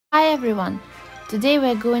Hi everyone! Today we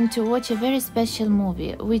are going to watch a very special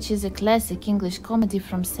movie, which is a classic English comedy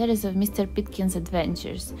from series of Mr. Pitkin's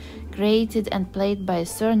adventures, created and played by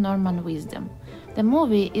Sir Norman Wisdom. The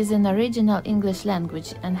movie is in original English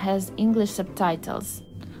language and has English subtitles.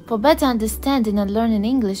 For better understanding and learning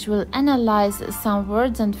English, we'll analyze some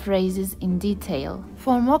words and phrases in detail.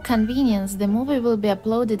 For more convenience, the movie will be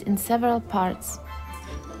uploaded in several parts.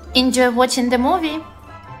 Enjoy watching the movie!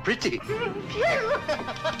 Pretty.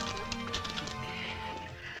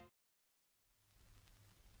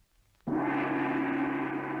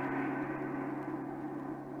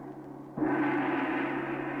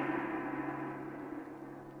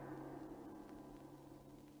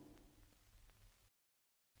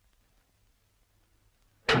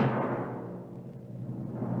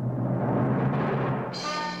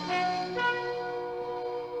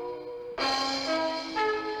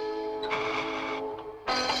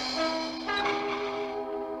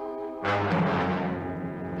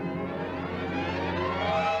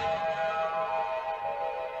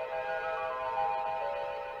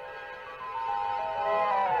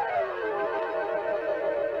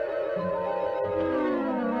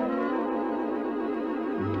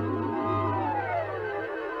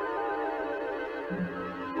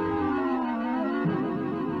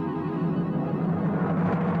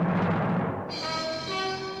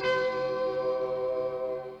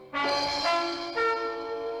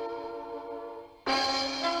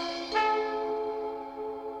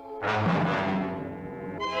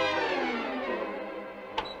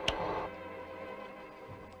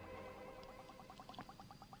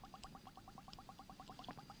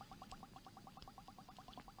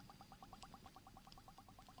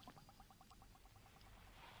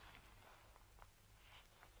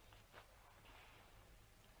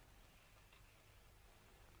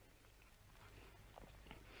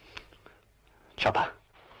 Chopper.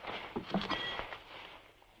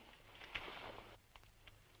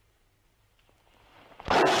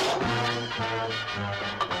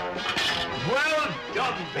 Well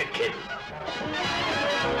done, Pitkin.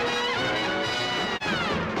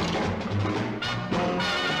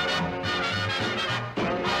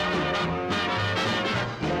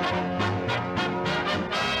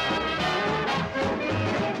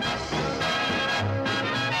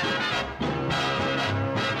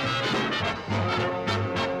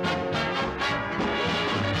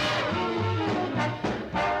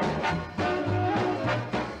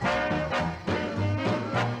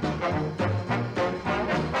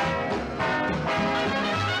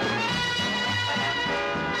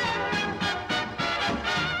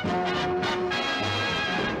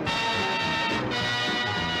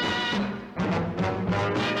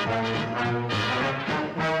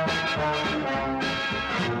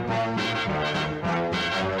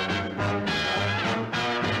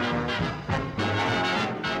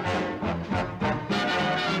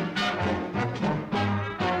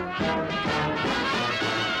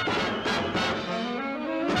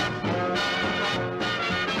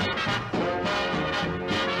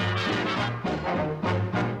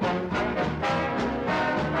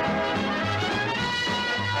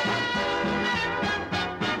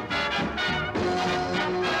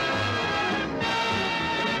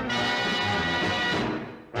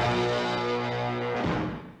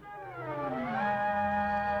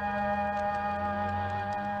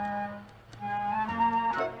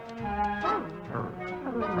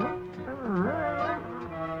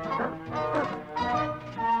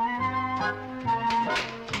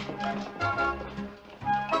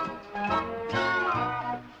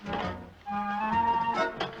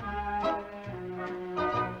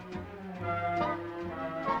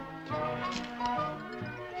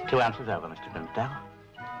 Two ounces over, Mr. Grimsdale.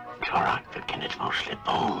 It's all right, Pitkin. It's mostly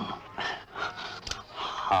bone.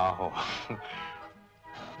 How?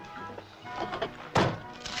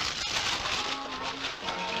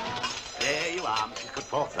 There you are, Mrs.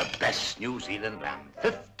 Goodforth, the best New Zealand lamb.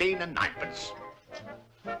 15 and 9pence.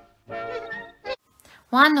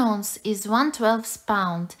 1 ounce is 1/12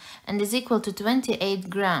 pound and is equal to 28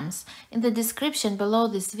 grams. In the description below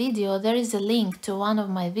this video there is a link to one of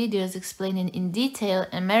my videos explaining in detail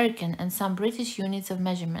American and some British units of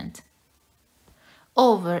measurement.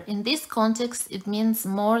 Over, in this context, it means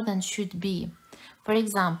more than should be. For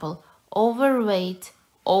example, overweight,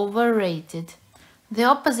 overrated. The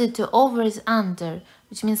opposite to over is under,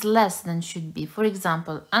 which means less than should be. For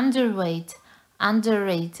example, underweight,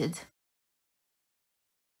 underrated.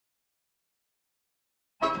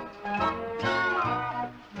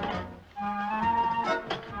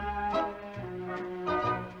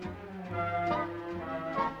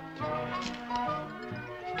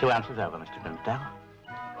 Two ounces over, Mr. Grimsdale.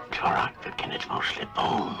 It's all right, Pitkin. It's mostly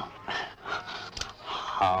bone.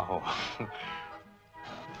 Oh.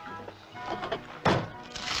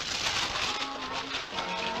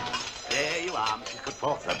 There you are, Mrs.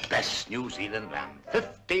 Goodforth, the best New Zealand lamb.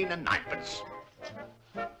 15 and 9pence.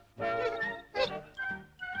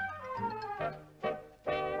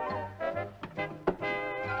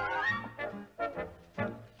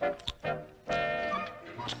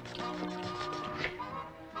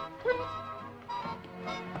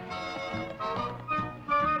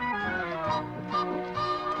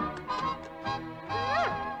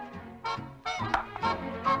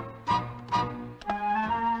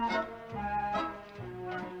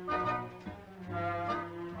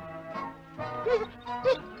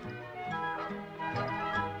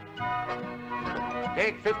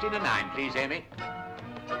 Take 15 and 9, please, Amy.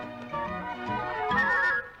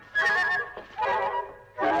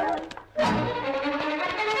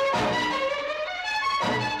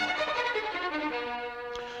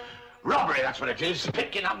 Robbery, that's what it is.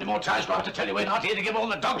 Pitkin, how many more times do I have to tell you we're not here to give all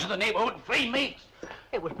the dogs of the neighborhood free meat?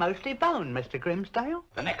 It was mostly bone, Mr. Grimsdale.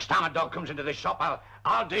 The next time a dog comes into this shop,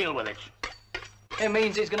 I'll deal with it. It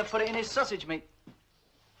means he's going to put it in his sausage meat.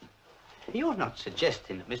 You're not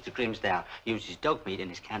suggesting that Mr. Grimsdale uses dog meat in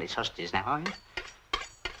his county sausages now, are you?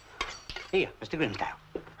 Here, Mr. Grimsdale.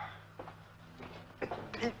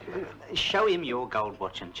 Show him your gold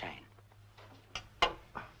watch and chain.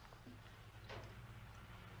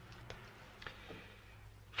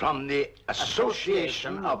 From the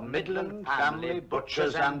Association of Midland Family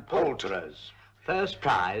Butchers and Poulterers. First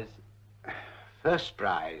prize. First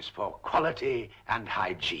prize for quality and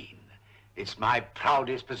hygiene. It's my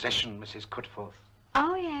proudest possession, Mrs. Goodforth.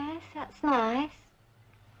 Oh, yes, that's nice.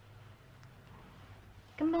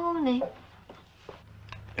 Good morning.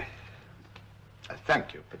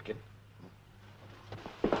 Thank you, Pitkin.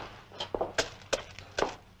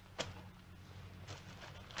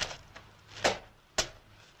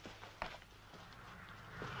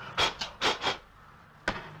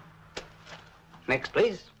 Next,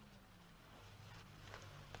 please.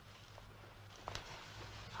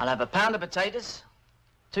 I'll have a pound of potatoes,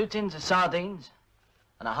 2 tins of sardines,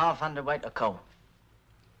 and a half hundredweight of coal.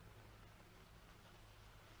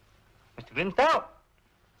 Mr. Grimsdale,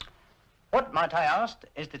 what, might I ask,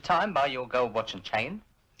 is the time by your gold watch and chain?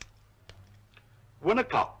 1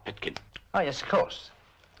 o'clock, Pitkin. Oh, yes, of course.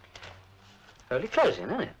 Early closing,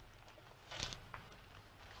 isn't it?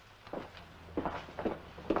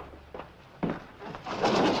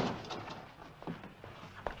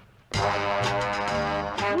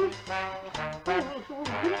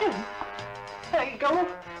 There you go.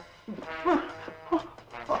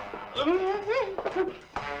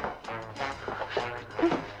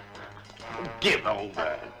 Give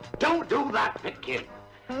over. Don't do that, Pitkin.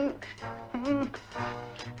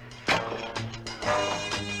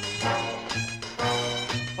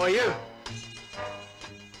 Or you.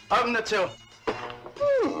 Open the till.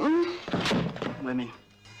 Women.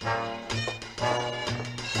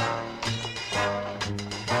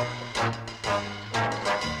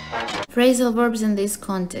 Phrasal verbs in this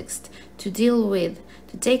context: to deal with,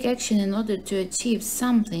 to take action in order to achieve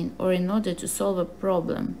something or in order to solve a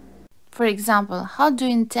problem. For example, how do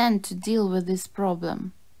you intend to deal with this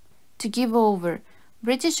problem? To give over,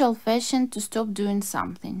 British old-fashioned, to stop doing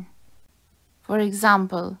something. For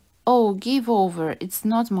example, oh, give over, it's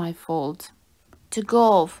not my fault. To go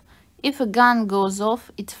off, if a gun goes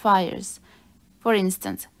off, it fires. For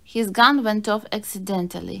instance, his gun went off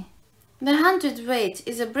accidentally. The hundredweight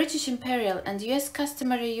is a British imperial and US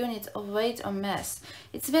customary unit of weight or mass.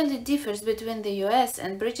 Its value differs between the US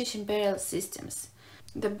and British imperial systems.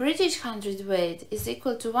 The British hundredweight is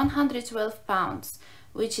equal to 112 pounds,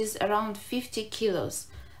 which is around 50 kilos.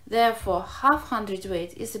 Therefore, half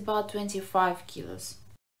hundredweight is about 25 kilos.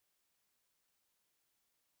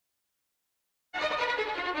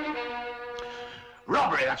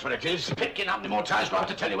 Robbery, that's what it is. Pitkin, how many more times do I have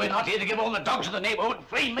to tell you we're not here to give all the dogs of the neighborhood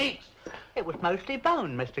free meat? It was mostly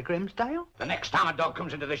bone, Mr. Grimsdale. The next time a dog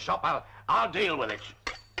comes into this shop, I'll deal with it.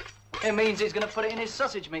 It means he's going to put it in his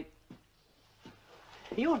sausage meat.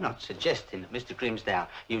 You're not suggesting that Mr. Grimsdale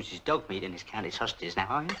uses dog meat in his county sausages now,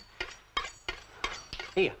 are you?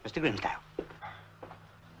 Here, Mr. Grimsdale.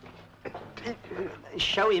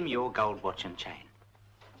 Show him your gold watch and chain.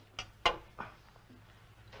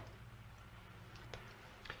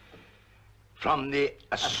 From the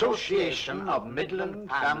Association of Midland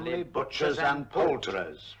Family Butchers and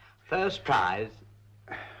Poulterers. First prize.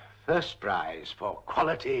 First prize for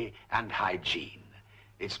quality and hygiene.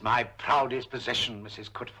 It's my proudest possession,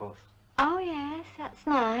 Mrs. Goodforth. Oh, yes, that's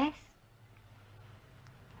nice.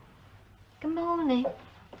 Good morning.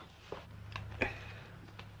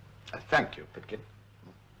 Thank you, Pitkin.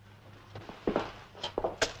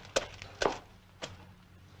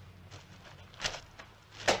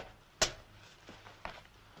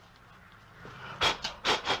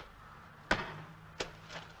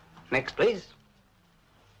 Next, please.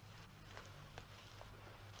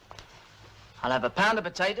 I'll have a pound of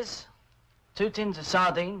potatoes, 2 tins of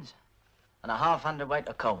sardines, and a half hundredweight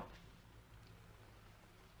of coal.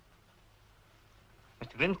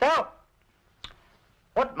 Mr. Grimsdale,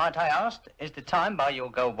 what, might I ask, is the time by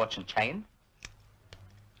your gold watch and chain?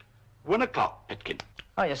 1 o'clock, Pitkin.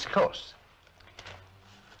 Oh, yes, of course.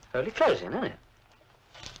 Early closing, isn't it?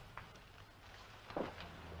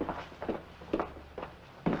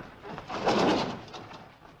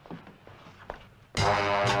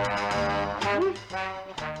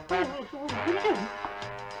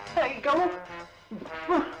 There you go.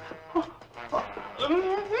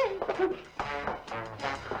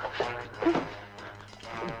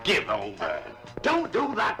 Give over. Don't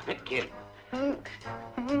do that, Pitkin.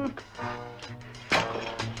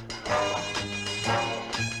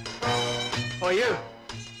 Or you.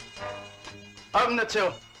 Open the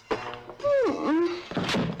till.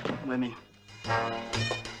 Women.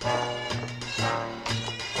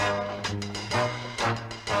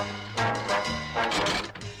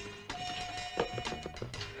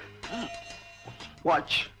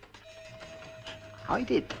 Watch. I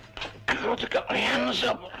did. I ought to got my hands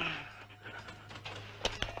up.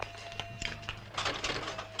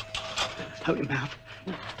 Hold your mouth.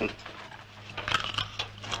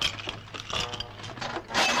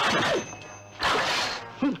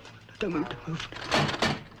 Don't move, don't move.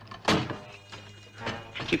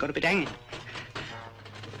 You got a bit hanging.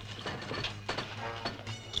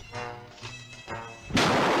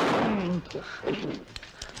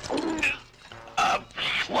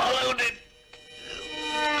 Swallowed it.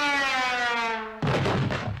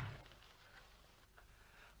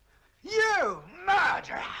 You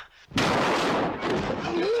murderer!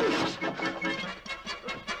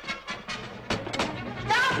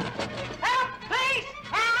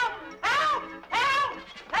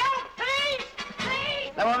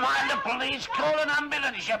 Never mind the police. Call an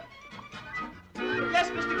ambulance. Yes,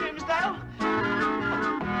 Mr. Grimsdale?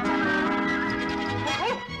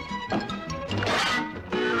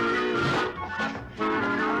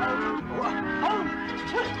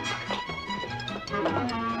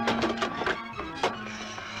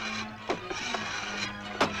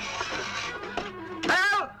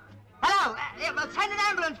 Hello! Send an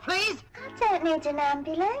ambulance, please! I don't need an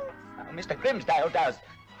ambulance. Oh, Mr. Grimsdale does.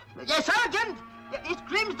 Yes, Sergeant! It's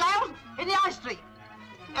Grimsdale's in the High Street.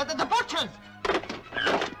 The butchers!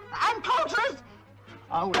 And coulters!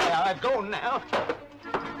 Oh, they are gone now.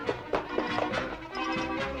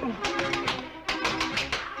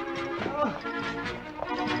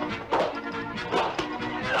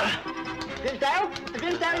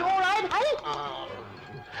 Grimsdale, you all right, hey? Oh,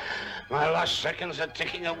 my last seconds are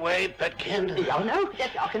ticking away, Pitkin. Oh, no, yes,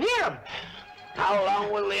 I can hear them. How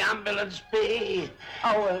long will the ambulance be?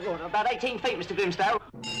 Oh, about 18 feet, Mr. Grimsdale.